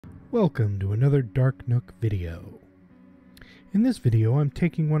Welcome to another Dark Nook video. In this video I'm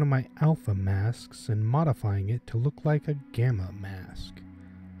taking one of my alpha masks and modifying it to look like a gamma mask.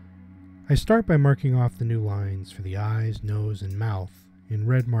 I start by marking off the new lines for the eyes, nose, and mouth in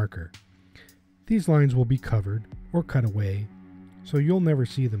red marker. These lines will be covered or cut away, so you'll never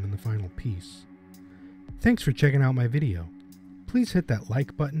see them in the final piece. Thanks for checking out my video. Please hit that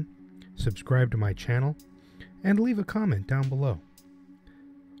like button, subscribe to my channel, and leave a comment down below.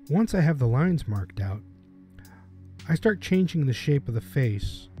 Once I have the lines marked out, I start changing the shape of the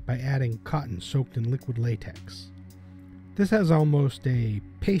face by adding cotton soaked in liquid latex. This has almost a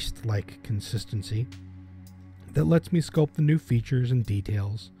paste-like consistency that lets me sculpt the new features and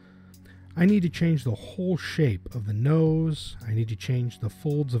details. I need to change the whole shape of the nose, I need to change the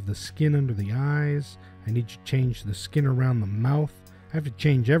folds of the skin under the eyes, I need to change the skin around the mouth, I have to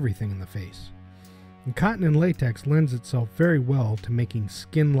change everything in the face. And cotton and latex lends itself very well to making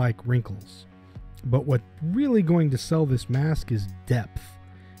skin-like wrinkles. But what's really going to sell this mask is depth.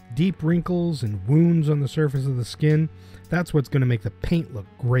 Deep wrinkles and wounds on the surface of the skin, that's what's going to make the paint look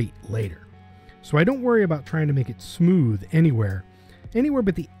great later. So I don't worry about trying to make it smooth anywhere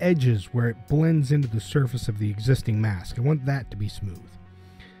but the edges where it blends into the surface of the existing mask. I want that to be smooth.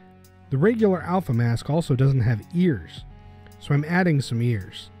 The regular alpha mask also doesn't have ears, so I'm adding some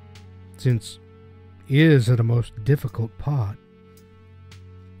ears, since ears are the most difficult part.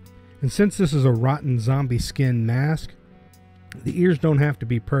 And since this is a rotten zombie skin mask, the ears don't have to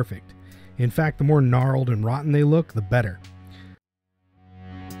be perfect. In fact, the more gnarled and rotten they look, the better.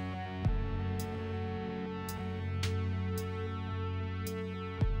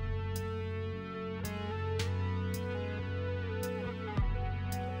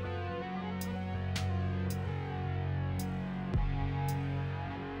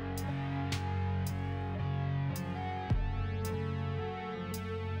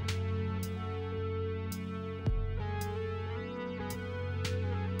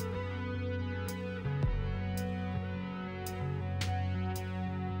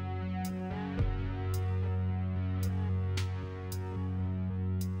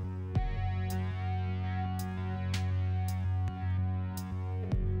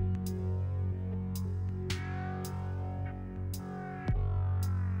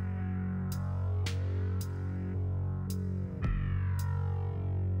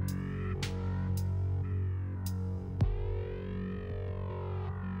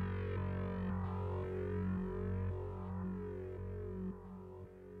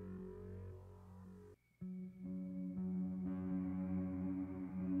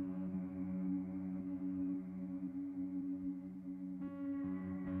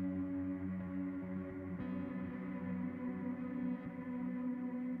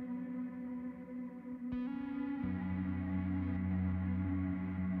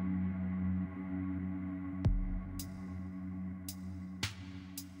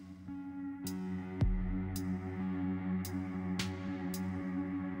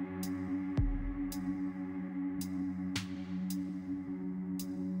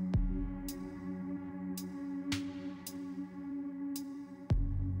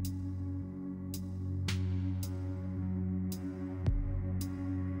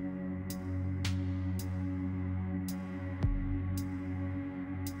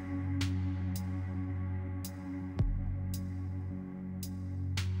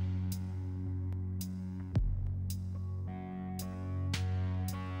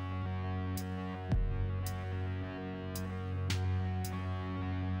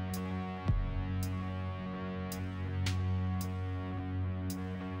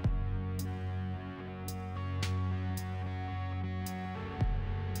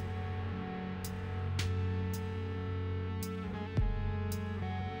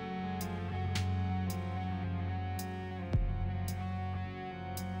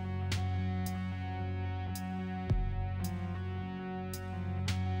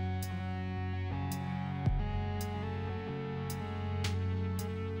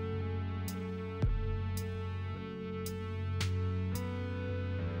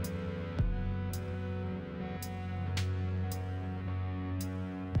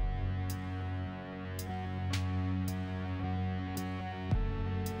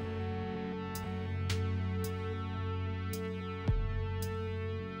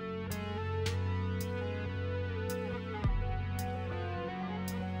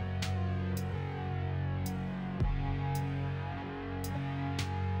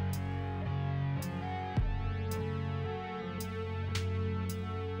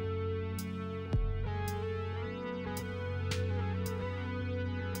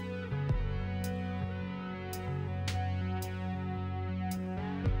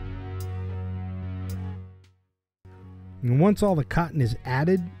 and once all the cotton is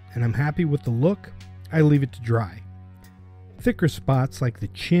added and I'm happy with the look, I leave it to dry. Thicker spots like the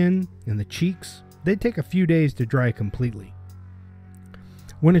chin and the cheeks, they take a few days to dry completely.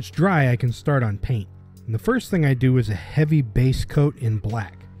 When it's dry, I can start on paint. And the first thing I do is a heavy base coat in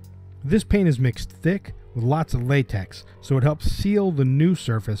black. This paint is mixed thick with lots of latex, so it helps seal the new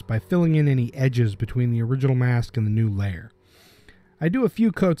surface by filling in any edges between the original mask and the new layer. I do a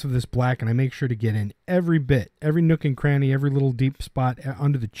few coats of this black and I make sure to get in every bit, every nook and cranny, every little deep spot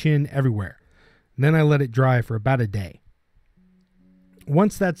under the chin, everywhere. And then I let it dry for about a day.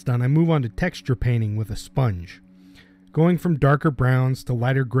 Once that's done, I move on to texture painting with a sponge, going from darker browns to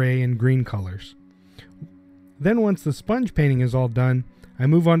lighter gray and green colors. Then once the sponge painting is all done, I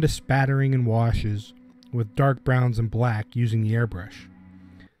move on to spattering and washes with dark browns and black using the airbrush.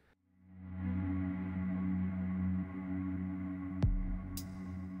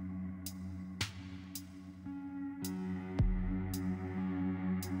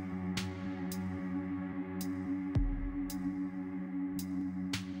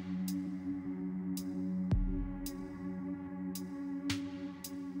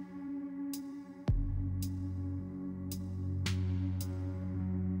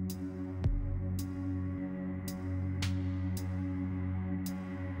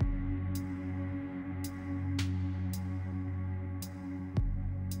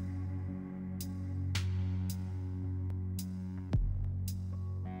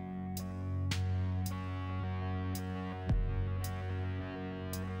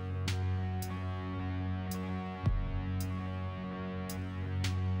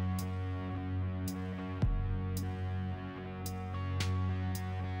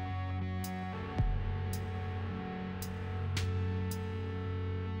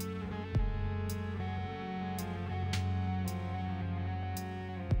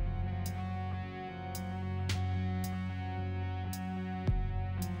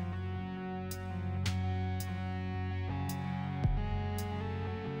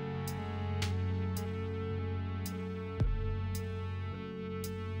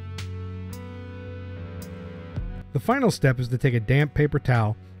 The final step is to take a damp paper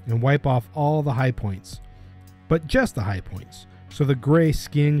towel and wipe off all the high points, but just the high points, so the gray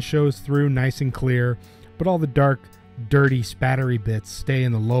skin shows through nice and clear, but all the dark, dirty, spattery bits stay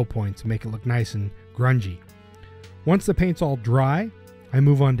in the low points and make it look nice and grungy. Once the paint's all dry, I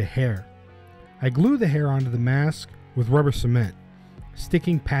move on to hair. I glue the hair onto the mask with rubber cement,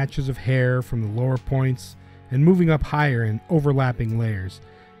 sticking patches of hair from the lower points and moving up higher in overlapping layers.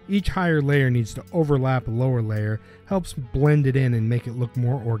 Each higher layer needs to overlap a lower layer, helps blend it in and make it look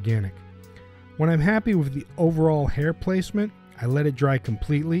more organic. When I'm happy with the overall hair placement, I let it dry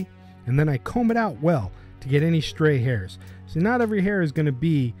completely, and then I comb it out well to get any stray hairs. So not every hair is going to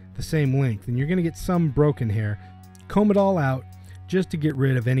be the same length, and you're going to get some broken hair. Comb it all out just to get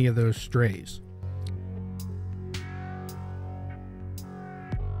rid of any of those strays.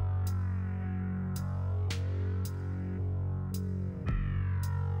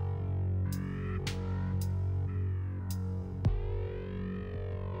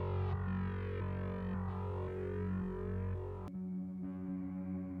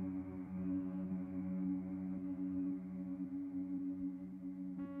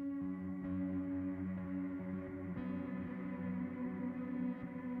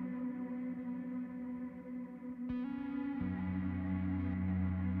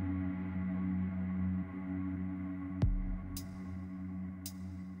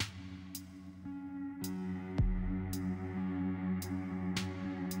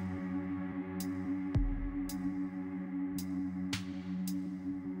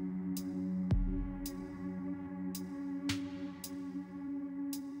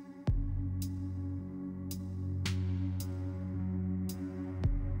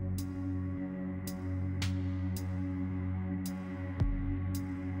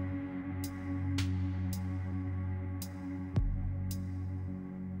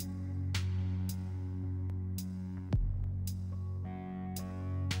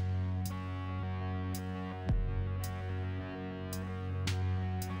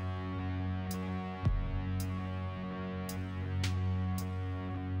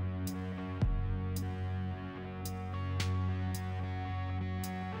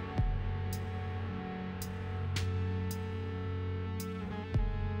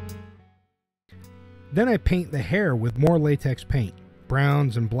 Then I paint the hair with more latex paint,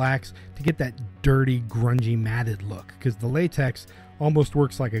 browns and blacks, to get that dirty, grungy, matted look, because the latex almost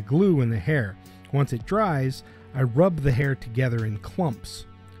works like a glue in the hair. Once it dries, I rub the hair together in clumps,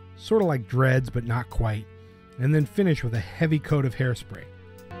 sort of like dreads but not quite, and then finish with a heavy coat of hairspray.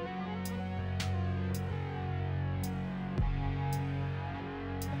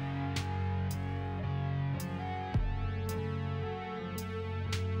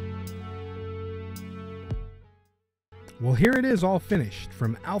 Well, here it is all finished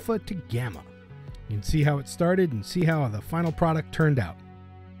from alpha to gamma. You can see how it started and see how the final product turned out.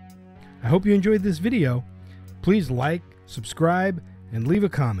 I hope you enjoyed this video. Please like, subscribe, and leave a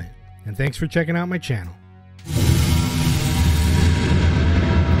comment. And thanks for checking out my channel.